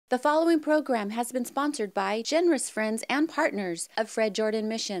The following program has been sponsored by generous friends and partners of Fred Jordan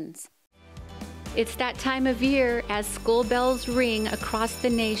Missions. It's that time of year as school bells ring across the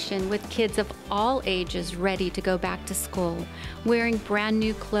nation with kids of all ages ready to go back to school, wearing brand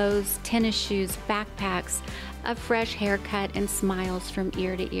new clothes, tennis shoes, backpacks, a fresh haircut, and smiles from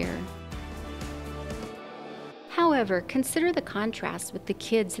ear to ear. However, consider the contrast with the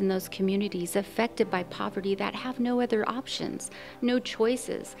kids in those communities affected by poverty that have no other options, no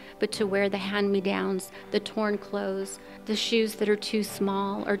choices but to wear the hand-me-downs, the torn clothes, the shoes that are too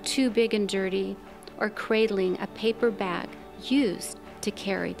small or too big and dirty, or cradling a paper bag used to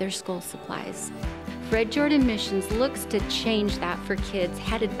carry their school supplies. Fred Jordan Missions looks to change that for kids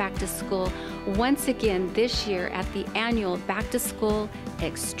headed back to school once again this year at the annual Back to School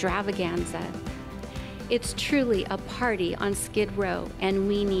Extravaganza. It's truly a party on Skid Row, and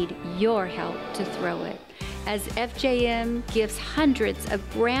we need your help to throw it, as FJM gives hundreds of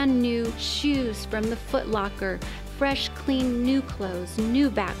brand new shoes from the Foot Locker, fresh, clean, new clothes,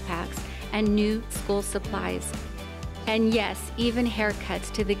 new backpacks, and new school supplies. And yes, even haircuts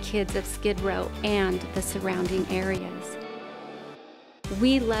to the kids of Skid Row and the surrounding areas.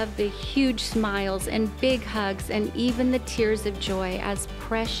 We love the huge smiles and big hugs and even the tears of joy as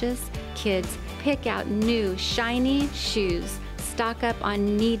precious kids pick out new, shiny shoes, stock up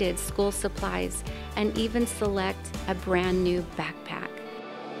on needed school supplies, and even select a brand new backpack.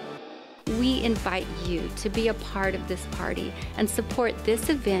 We invite you to be a part of this party and support this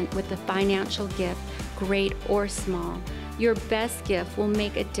event with a financial gift, great or small. Your best gift will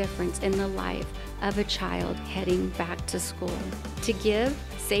make a difference in the life of a child heading back to school. To give,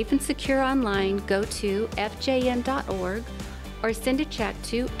 safe and secure online, go to fjm.org or send a check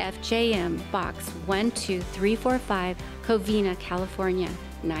to FJM Box 12345, Covina, California,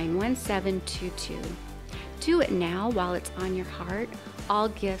 91722. Do it now while it's on your heart. All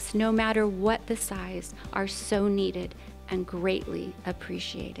gifts, no matter what the size, are so needed and greatly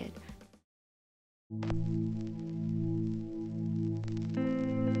appreciated.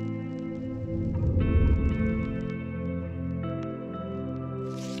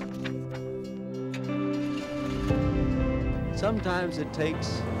 Sometimes it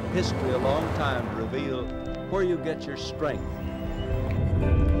takes history a long time to reveal where you get your strength.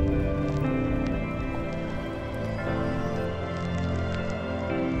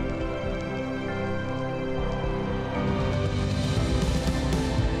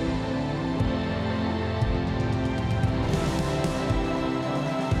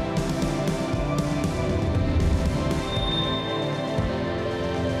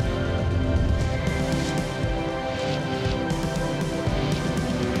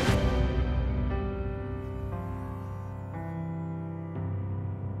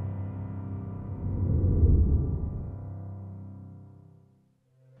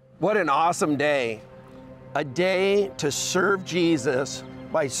 What an awesome day. A day to serve Jesus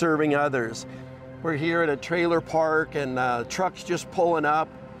by serving others. We're here at a trailer park and trucks just pulling up.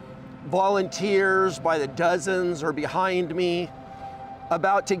 Volunteers by the dozens are behind me,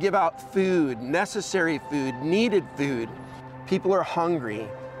 about to give out food, necessary food, needed food. People are hungry.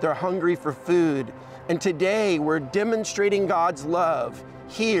 They're hungry for food. And today we're demonstrating God's love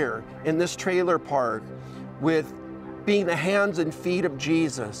here in this trailer park with being the hands and feet of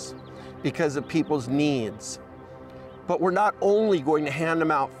Jesus because of people's needs. But we're not only going to hand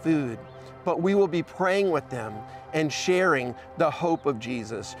them out food, but we will be praying with them and sharing the hope of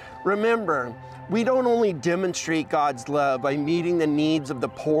Jesus. Remember, we don't only demonstrate God's love by meeting the needs of the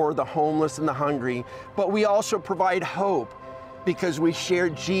poor, the homeless, and the hungry, but we also provide hope because we share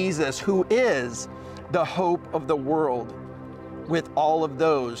Jesus, who is the hope of the world, with all of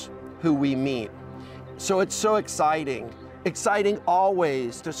those who we meet. So it's so exciting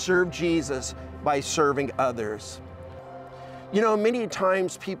always to serve Jesus by serving others. You know, many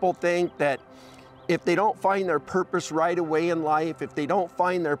times people think that if they don't find their purpose right away in life, if they don't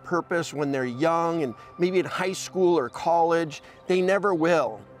find their purpose when they're young and maybe in high school or college, they never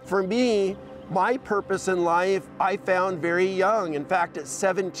will. For me, my purpose in life, I found very young. In fact, at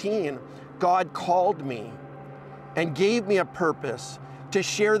 17, God called me and gave me a purpose to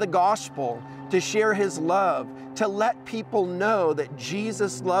share the gospel, to share His love, to let people know that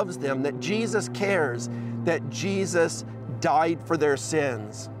Jesus loves them, that Jesus cares, that Jesus died for their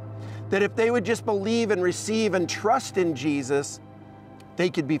sins. That if they would just believe and receive and trust in Jesus, they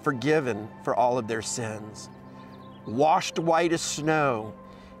could be forgiven for all of their sins, washed white as snow,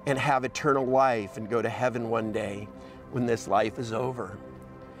 and have eternal life and go to heaven one day when this life is over.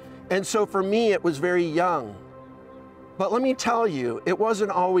 And so for me, it was very young. But let me tell you, it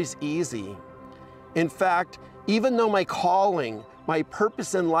wasn't always easy. In fact, even though my calling My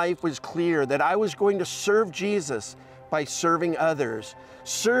purpose in life was clear, that I was going to serve Jesus by serving others,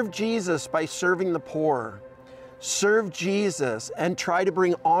 serve Jesus by serving the poor, serve Jesus and try to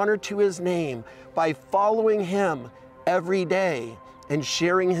bring honor to his name by following him every day and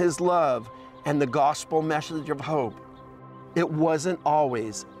sharing his love and the gospel message of hope. It wasn't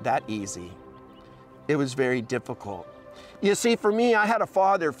always that easy. It was very difficult. You see, for me, I had a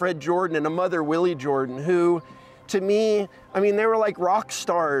father, Fred Jordan, and a mother, Willie Jordan, who, to me, they were like rock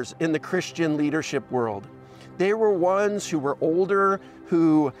stars in the Christian leadership world. They were ones who were older,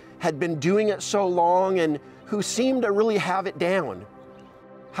 who had been doing it so long, and who seemed to really have it down,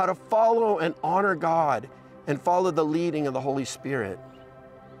 how to follow and honor God and follow the leading of the Holy Spirit.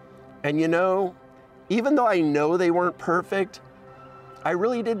 And you know, even though I know they weren't perfect, I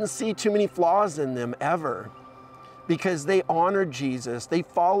really didn't see too many flaws in them ever, because they honored Jesus, they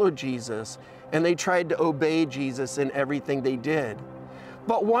followed Jesus, and they tried to obey Jesus in everything they did.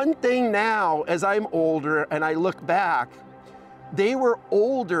 But one thing now, as I'm older and I look back, they were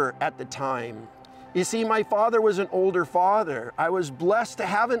older at the time. You see, my father was an older father. I was blessed to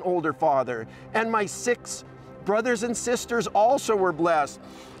have an older father, and my 6 brothers and sisters also were blessed.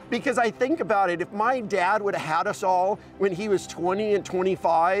 Because I think about it, if my dad would have had us all when he was 20 and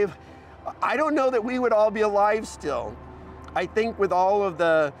 25, I don't know that we would all be alive still. I think with all of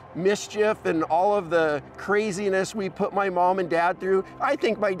the mischief and all of the craziness we put my mom and dad through, I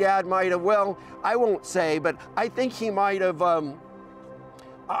think my dad might have, well, I won't say, but I think he might have,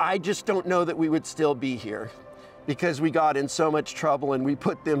 I just don't know that we would still be here, because we got in so much trouble and we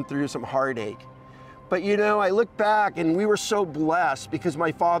put them through some heartache. But you know, I look back and we were so blessed because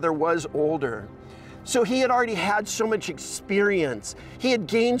my father was older. So he had already had so much experience. He had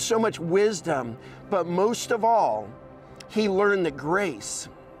gained so much wisdom, but most of all, he learned the grace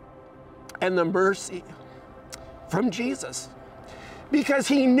and the mercy from Jesus. Because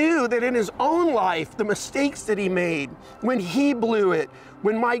he knew that in his own life, the mistakes that he made, when he blew it,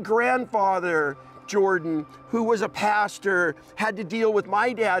 when my grandfather, Jordan, who was a pastor, had to deal with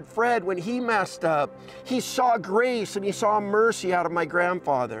my dad, Fred, when he messed up, he saw grace and he saw mercy out of my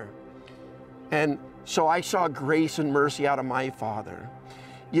grandfather. And so I saw grace and mercy out of my father.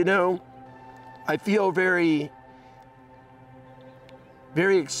 You know, I feel very,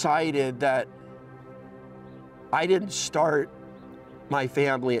 very excited that I didn't start my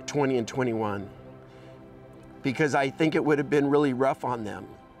family at 20 and 21, because I think it would have been really rough on them.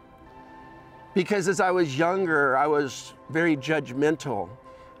 Because as I was younger, I was very judgmental.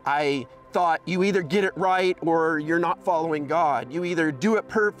 I thought you either get it right or you're not following God. You either do it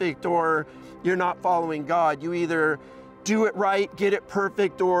perfect or you're not following God. You either do it right, get it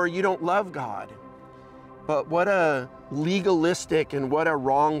perfect, or you don't love God. But what a legalistic and what a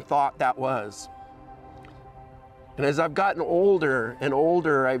wrong thought that was. And as I've gotten older and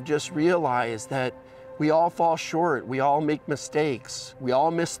older, I've just realized that we all fall short. We all make mistakes. We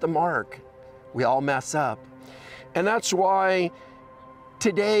all miss the mark. We all mess up. And that's why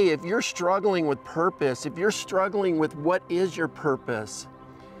today, if you're struggling with purpose, if you're struggling with what is your purpose,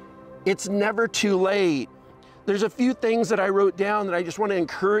 it's never too late. There's a few things that I wrote down that I just want to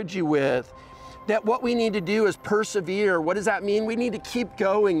encourage you with, that what we need to do is persevere. What does that mean? We need to keep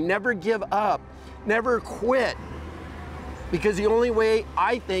going, never give up, never quit. Because the only way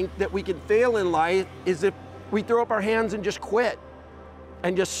I think that we can fail in life is if we throw up our hands and just quit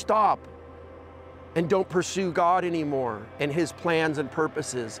and just stop and don't pursue God anymore and his plans and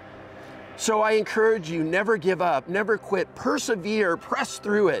purposes. So I encourage you, never give up, never quit, persevere, press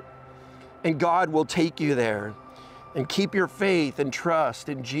through it, and God will take you there. And keep your faith and trust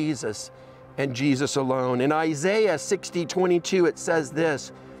in Jesus and Jesus alone. In Isaiah 60:22, it says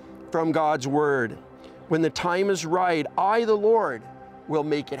this from God's word: when the time is right, I, the Lord, will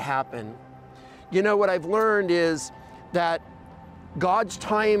make it happen. You know, what I've learned is that God's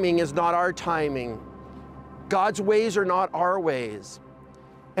timing is not our timing. God's ways are not our ways.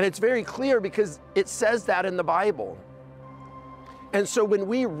 And it's very clear because it says that in the Bible. And so when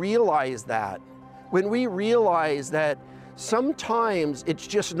we realize that, when we realize that sometimes it's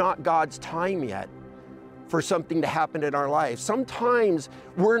just not God's time yet for something to happen in our life, sometimes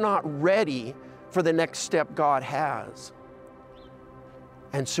we're not ready for the next step God has.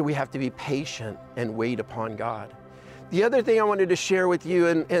 And so we have to be patient and wait upon God. The other thing I wanted to share with you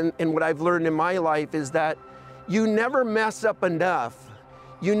and what I've learned in my life is that you never mess up enough.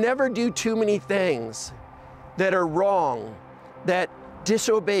 You never do too many things that are wrong, that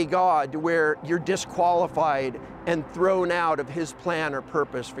disobey God to where you're disqualified and thrown out of his plan or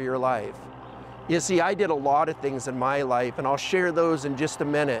purpose for your life. You see, I did a lot of things in my life, and I'll share those in just a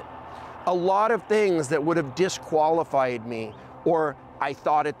minute. A lot of things that would have disqualified me or I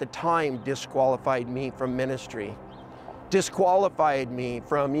thought at the time disqualified me from ministry, disqualified me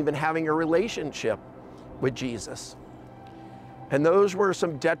from even having a relationship with Jesus. And those were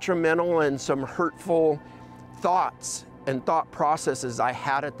some detrimental and some hurtful thoughts and thought processes I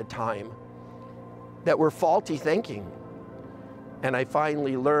had at the time that were faulty thinking. And I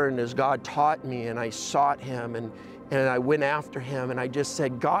finally learned as God taught me, and I sought Him, and I went after Him, and I just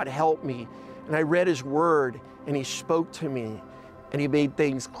said, God, help me. And I read His Word, and He spoke to me, and He made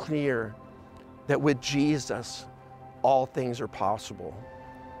things clear that with Jesus, all things are possible.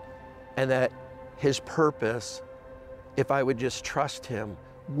 And that His purpose, if I would just trust Him,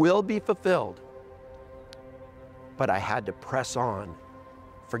 will be fulfilled. But I had to press on,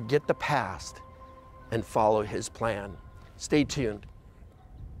 forget the past, and follow His plan. Stay tuned.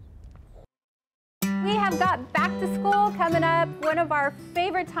 We have got back to school coming up, one of our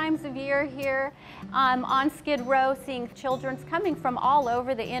favorite times of year here on Skid Row, seeing children coming from all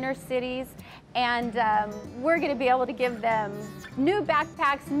over the inner cities. And we're going to be able to give them new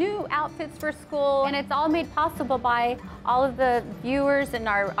backpacks, new outfits for school. And it's all made possible by all of the viewers and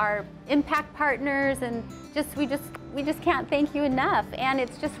our impact partners. And we just can't thank you enough. And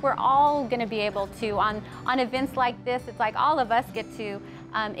it's just, we're all going to be able to, on events like this, it's like all of us get to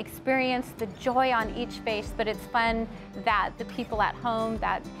experience the joy on each face, but it's fun that the people at home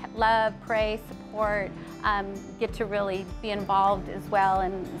that love, pray, support, get to really be involved as well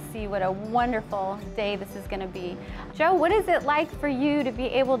and see what a wonderful day this is going to be. Joe, what is it like for you to be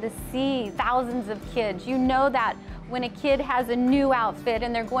able to see thousands of kids? You know that when a kid has a new outfit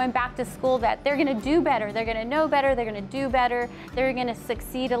and they're going back to school, that they're going to do better, they're going to know better, they're going to do better, they're going to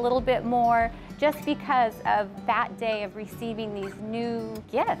succeed a little bit more just because of that day of receiving these new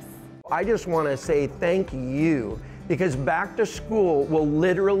gifts. I just want to say thank you, because back to school will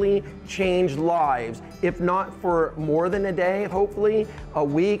literally change lives, if not for more than a day, hopefully a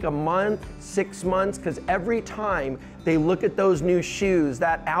week, a month, 6 months, because every time they look at those new shoes,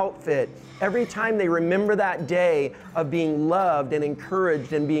 that outfit, every time they remember that day of being loved and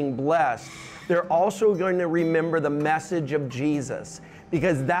encouraged and being blessed, they're also going to remember the message of Jesus.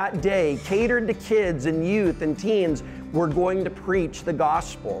 Because that day, catered to kids and youth and teens, we're going to preach the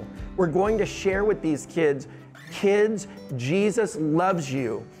gospel. We're going to share with these kids, Jesus loves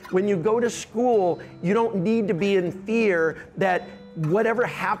you. When you go to school, you don't need to be in fear that whatever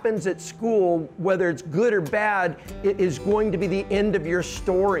happens at school, whether it's good or bad, it is going to be the end of your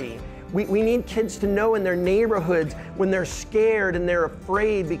story. We need kids to know in their neighborhoods when they're scared and they're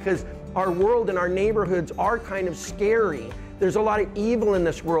afraid, because our world and our neighborhoods are kind of scary. There's a lot of evil in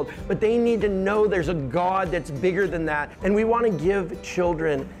this world, but they need to know there's a God that's bigger than that. And we want to give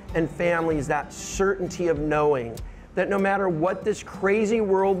children and families that certainty of knowing that no matter what this crazy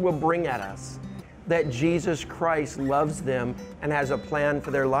world will bring at us, that Jesus Christ loves them and has a plan for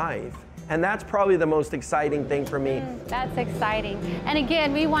their life. And that's probably the most exciting thing for me. That's exciting. And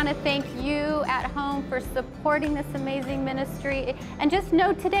again, we want to thank you at home for supporting this amazing ministry. And just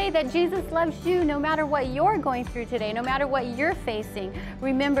know today that Jesus loves you no matter what you're going through today, no matter what you're facing.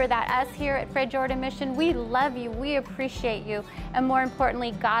 Remember that us here at Fred Jordan Mission, we love you, we appreciate you, and more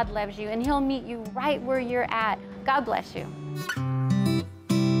importantly, God loves you, and He'll meet you right where you're at. God bless you.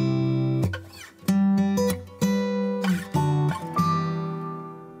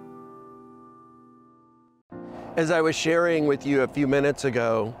 As I was sharing with you a few minutes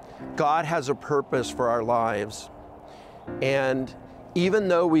ago, God has a purpose for our lives. And even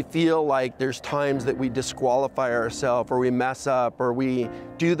though we feel like there's times that we disqualify ourselves, or we mess up, or we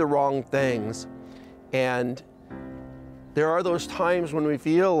do the wrong things, and there are those times when we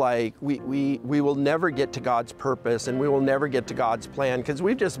feel like we will never get to God's purpose and we will never get to God's plan because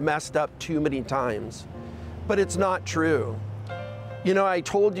we've just messed up too many times. But it's not true. You know, I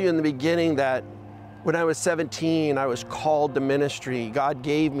told you in the beginning that when I was 17, I was called to ministry. God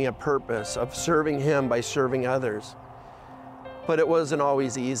gave me a purpose of serving Him by serving others. But it wasn't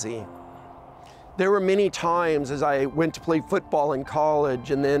always easy. There were many times as I went to play football in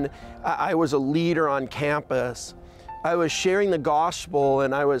college, and then I was a leader on campus. I was sharing the gospel,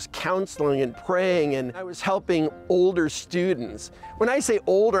 and I was counseling and praying, and I was helping older students. When I say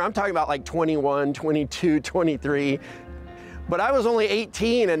older, I'm talking about like 21, 22, 23. But I was only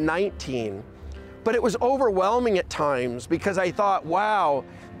 18 and 19. But it was overwhelming at times because I thought, wow,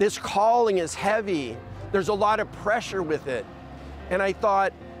 this calling is heavy. There's a lot of pressure with it. And I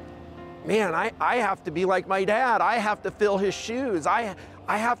thought, man, I have to be like my dad. I have to fill his shoes. I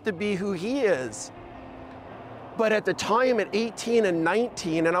have to be who he is. But at the time at 18 and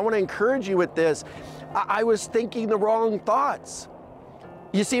 19, and I want to encourage you with this, I was thinking the wrong thoughts.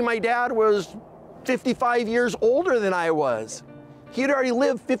 You see, my dad was 55 years older than I was. He had already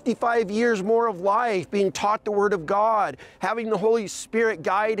lived 55 years more of life, being taught the Word of God, having the Holy Spirit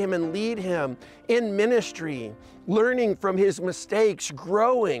guide him and lead him in ministry, learning from his mistakes,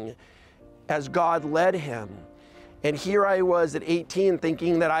 growing as God led him. And here I was at 18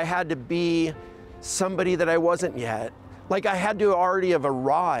 thinking that I had to be somebody that I wasn't yet, like I had to already have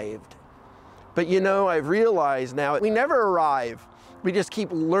arrived. But you know, I've realized now we never arrive. We just keep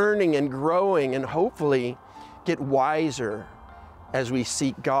learning and growing and hopefully get wiser as we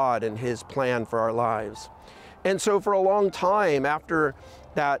seek God and His plan for our lives. And so for a long time after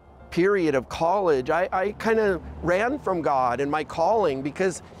that period of college, I kind of ran from God and my calling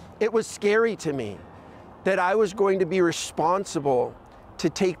because it was scary to me that I was going to be responsible to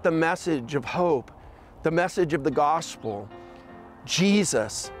take the message of hope, the message of the gospel,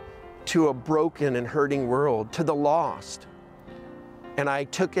 Jesus, to a broken and hurting world, to the lost. And I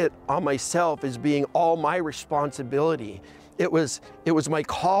took it on myself as being all my responsibility. It was my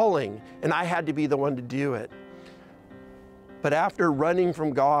calling, and I had to be the one to do it. But after running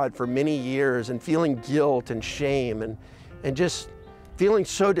from God for many years and feeling guilt and shame and just feeling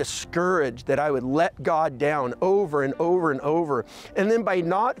so discouraged that I would let God down over and over and over, and then by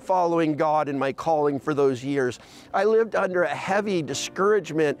not following God in my calling for those years, I lived under a heavy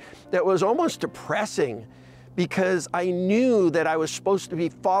discouragement that was almost depressing, because I knew that I was supposed to be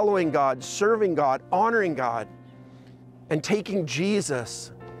following God, serving God, honoring God, and taking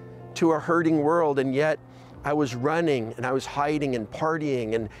Jesus to a hurting world. And yet I was running and I was hiding and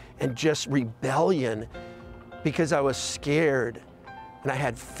partying and just rebellion because I was scared and I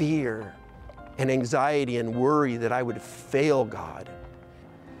had fear and anxiety and worry that I would fail God.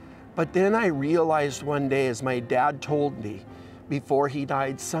 But then I realized one day, as my dad told me before he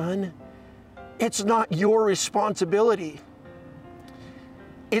died, son, it's not your responsibility.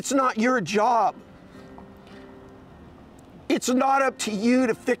 It's not your job. It's not up to you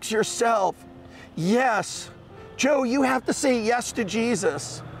to fix yourself. Yes, Joe, you have to say yes to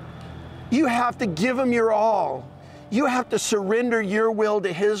Jesus. You have to give Him your all. You have to surrender your will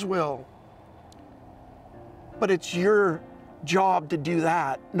to His will. But it's your job to do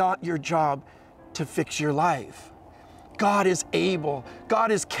that, not your job to fix your life. God is able.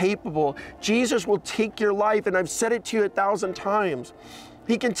 God is capable. Jesus will take your life, and I've said it to you 1,000 times.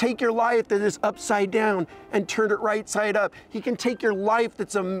 He can take your life that is upside down and turn it right side up. He can take your life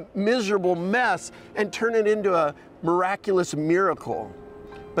that's a miserable mess and turn it into a miraculous miracle.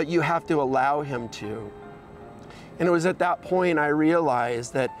 But you have to allow Him to. And it was at that point I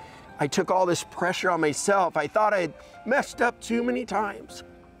realized that I took all this pressure on myself. I thought I had messed up too many times.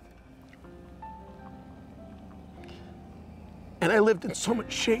 And I lived in so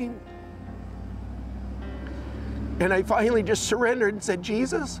much shame. And I finally just surrendered and said,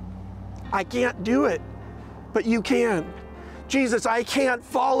 Jesus, I can't do it, but you can. Jesus, I can't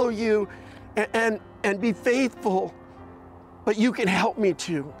follow you and be faithful, but you can help me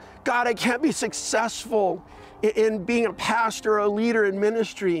to. God, I can't be successful in being a pastor or a leader in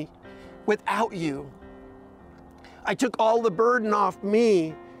ministry without you. I took all the burden off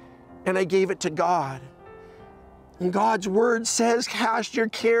me and I gave it to God. And God's word says, cast your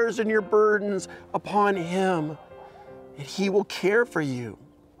cares and your burdens upon Him, and He will care for you.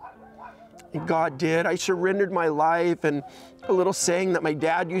 And God did. I surrendered my life, and a little saying that my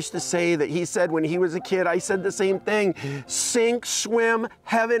dad used to say that he said when he was a kid, I said the same thing. Sink, swim,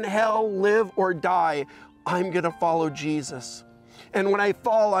 heaven, hell, live or die, I'm gonna follow Jesus. And when I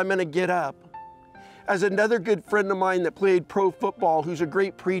fall, I'm gonna get up. As another good friend of mine that played pro football, who's a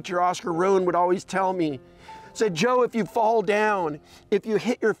great preacher, Oscar Rohn, would always tell me, said, Joe, if you fall down, if you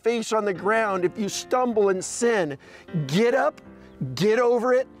hit your face on the ground, if you stumble and sin, get up, get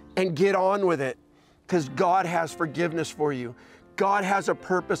over it, and get on with it, because God has forgiveness for you. God has a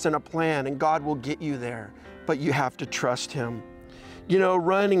purpose and a plan, and God will get you there, but you have to trust Him. You know,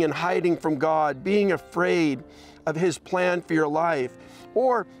 running and hiding from God, being afraid of His plan for your life,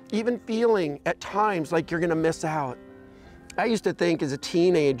 or even feeling at times like you're gonna miss out. I used to think as a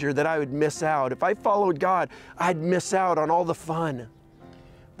teenager that I would miss out. If I followed God, I'd miss out on all the fun.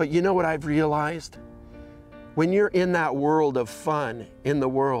 But you know what I've realized? When you're in that world of fun, in the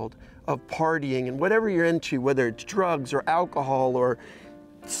world of partying and whatever you're into, whether it's drugs or alcohol or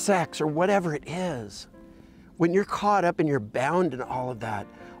sex or whatever it is, when you're caught up and you're bound in all of that,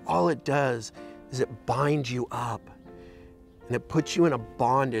 all it does is it binds you up and it puts you in a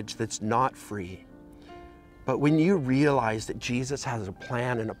bondage that's not free. But when you realize that Jesus has a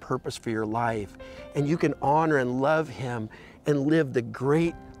plan and a purpose for your life, and you can honor and love Him and live the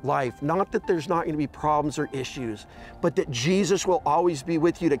great life, not that there's not going to be problems or issues, but that Jesus will always be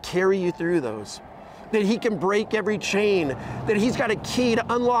with you to carry you through those. that he can break every chain, that he's got a key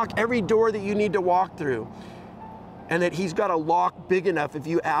to unlock every door that you need to walk through, and that he's got a lock big enough if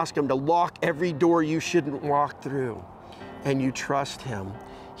you ask him to lock every door you shouldn't walk through, and you trust him,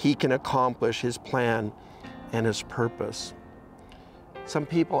 he can accomplish his plan and his purpose. Some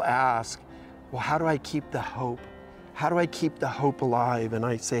people ask, well, how do I keep the hope? How do I keep the hope alive? And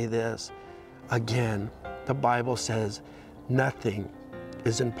I say this, again, the Bible says, nothing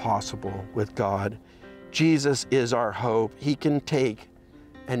is impossible with God. Jesus is our hope. He can take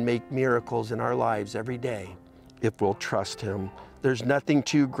and make miracles in our lives every day if we'll trust him. There's nothing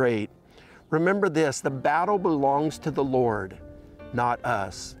too great. Remember this, the battle belongs to the Lord, not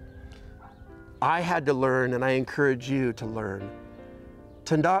us. I had to learn, and I encourage you to learn,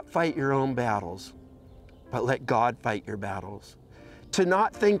 to not fight your own battles, but let God fight your battles. To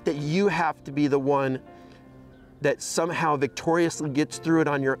not think that you have to be the one that somehow victoriously gets through it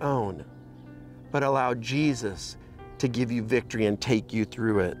on your own, but allow Jesus to give you victory and take you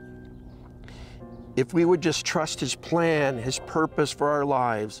through it. If we would just trust his plan, his purpose for our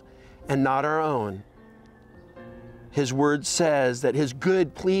lives, and not our own, his word says that his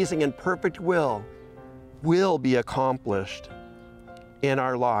good, pleasing, and perfect will be accomplished in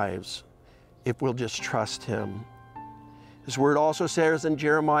our lives if we'll just trust him. His word also says in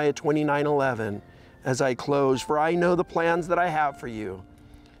Jeremiah 29:11, as I close, for I know the plans that I have for you,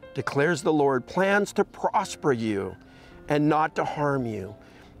 declares the Lord, plans to prosper you and not to harm you,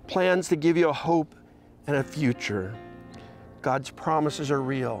 plans to give you a hope and a future. God's promises are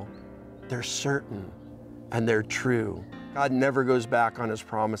real, they're certain, and they're true. God never goes back on his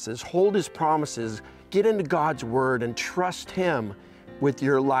promises. Hold his promises, get into God's word, and trust him with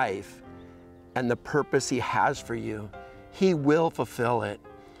your life and the purpose he has for you. He will fulfill it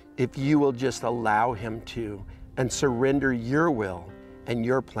if you will just allow him to and surrender your will and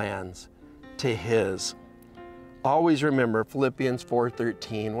your plans to his. Always remember Philippians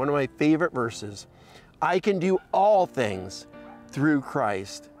 4:13, one of my favorite verses. I can do all things through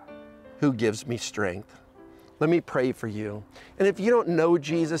Christ who gives me strength. Let me pray for you. And if you don't know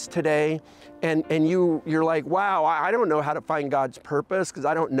Jesus today and you're like, wow, I don't know how to find God's purpose because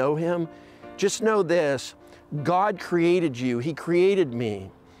I don't know him, just know this, God created you, he created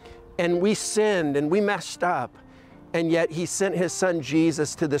me, and we sinned and we messed up, and yet he sent his son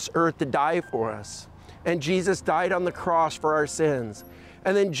Jesus to this earth to die for us. And Jesus died on the cross for our sins.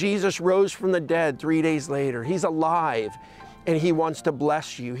 And then Jesus rose from the dead 3 days later. He's alive, and he wants to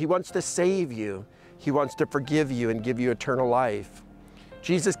bless you. He wants to save you. He wants to forgive you and give you eternal life.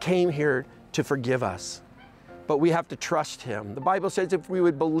 Jesus came here to forgive us, but we have to trust him. The Bible says if we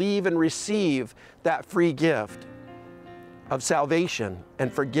would believe and receive that free gift of salvation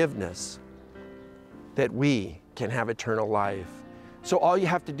and forgiveness, that we can have eternal life. So all you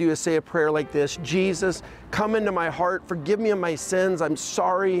have to do is say a prayer like this: Jesus, come into my heart, forgive me of my sins. I'm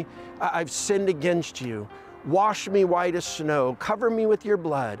sorry, I've sinned against you. Wash me white as snow, cover me with your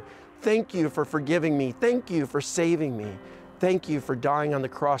blood. Thank you for forgiving me. Thank you for saving me. Thank you for dying on the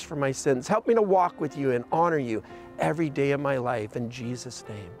cross for my sins. Help me to walk with you and honor you every day of my life, in Jesus'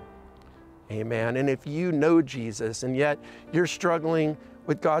 name. Amen. And if you know Jesus and yet you're struggling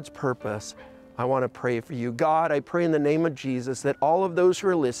with God's purpose, I want to pray for you. God, I pray in the name of Jesus that all of those who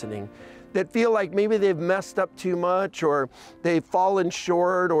are listening that feel like maybe they've messed up too much, or they've fallen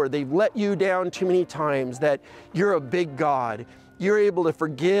short, or they've let you down too many times, that you're a big God. You're able to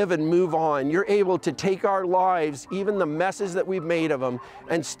forgive and move on. You're able to take our lives, even the messes that we've made of them,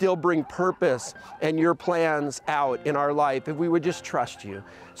 and still bring purpose and your plans out in our life if we would just trust you.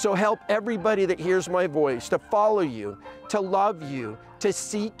 So help everybody that hears my voice to follow you, to love you, to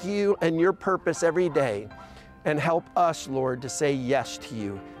seek you and your purpose every day. And help us, Lord, to say yes to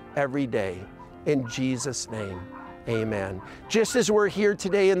you every day. In Jesus' name, amen. Just as we're here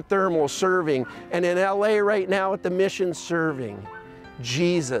today in Thermal serving, and in LA right now at the mission serving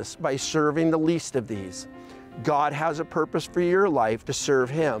Jesus by serving the least of these, God has a purpose for your life to serve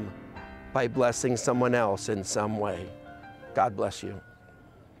him by blessing someone else in some way. God bless you.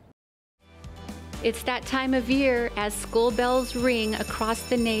 It's that time of year as school bells ring across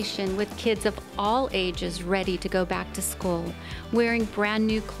the nation with kids of all ages ready to go back to school, wearing brand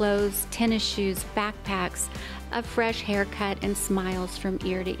new clothes, tennis shoes, backpacks, a fresh haircut, and smiles from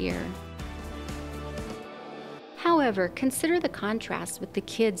ear to ear. However, consider the contrast with the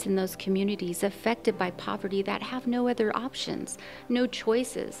kids in those communities affected by poverty that have no other options, no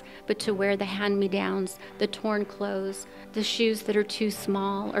choices but to wear the hand-me-downs, the torn clothes, the shoes that are too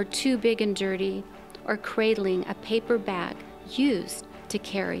small or too big and dirty, or cradling a paper bag used to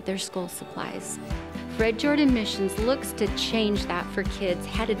carry their school supplies. Fred Jordan Missions looks to change that for kids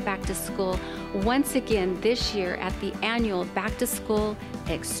headed back to school once again this year at the annual Back to School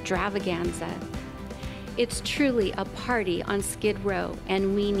Extravaganza. It's truly a party on Skid Row,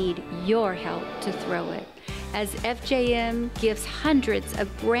 and we need your help to throw it, as FJM gives hundreds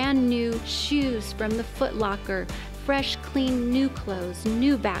of brand new shoes from the Foot Locker, fresh, clean new clothes,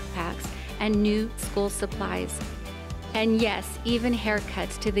 new backpacks, and new school supplies. And yes, even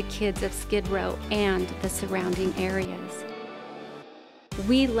haircuts to the kids of Skid Row and the surrounding areas.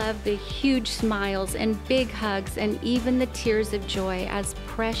 We love the huge smiles and big hugs and even the tears of joy as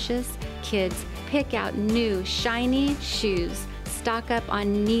precious kids pick out new, shiny shoes, stock up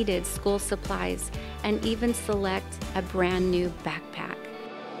on needed school supplies, and even select a brand new backpack.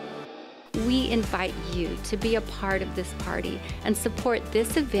 We invite you to be a part of this party and support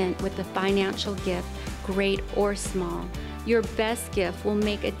this event with a financial gift, great or small. Your best gift will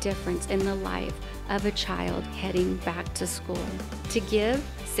make a difference in the life of a child heading back to school. To give,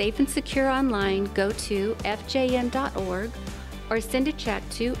 safe and secure online, go to fjm.org or send a check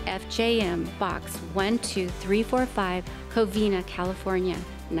to FJM Box 12345, Covina, California,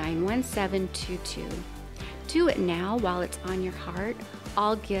 91722. Do it now while it's on your heart.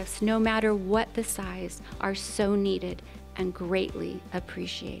 All gifts, no matter what the size, are so needed and greatly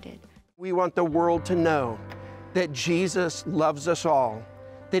appreciated. We want the world to know that Jesus loves us all,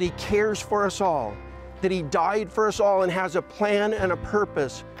 that He cares for us all, that He died for us all and has a plan and a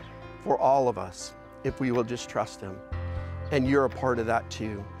purpose for all of us if we will just trust Him. And you're a part of that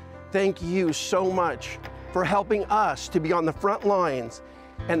too. Thank you so much for helping us to be on the front lines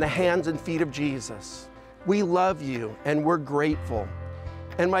and the hands and feet of Jesus. We love you and we're grateful.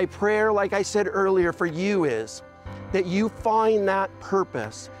 And my prayer, like I said earlier, for you is that you find that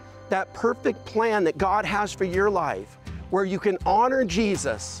purpose, that perfect plan that God has for your life, where you can honor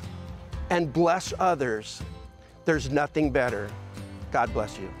Jesus and bless others. There's nothing better. God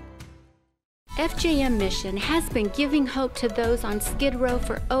bless you. FJM Mission has been giving hope to those on Skid Row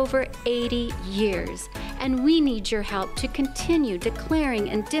for over 80 years, and we need your help to continue declaring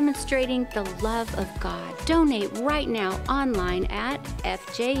and demonstrating the love of God. Donate right now online at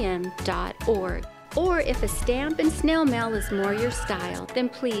fjm.org. Or if a stamp and snail mail is more your style, then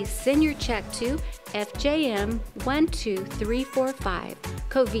please send your check to FJM 12345,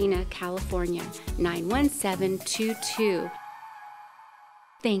 Covina, California, 91722.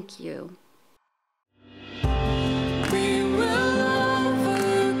 Thank you.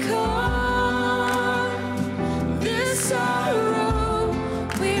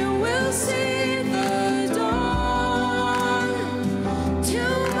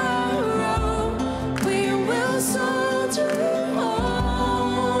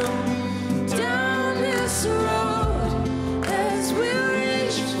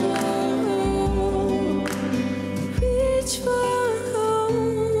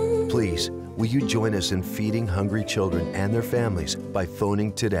 Please, will you join us in feeding hungry children and their families by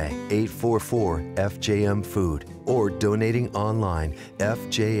phoning today 844-FJM-FOOD or donating online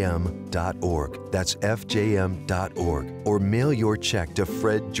fjm.org. That's fjm.org. Or mail your check to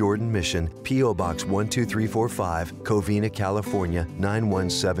Fred Jordan Mission, P.O. Box 12345, Covina, California,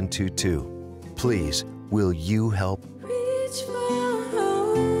 91722. Please, will you help?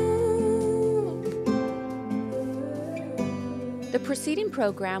 The preceding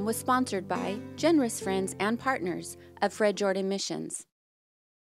program was sponsored by generous friends and partners of Fred Jordan Missions.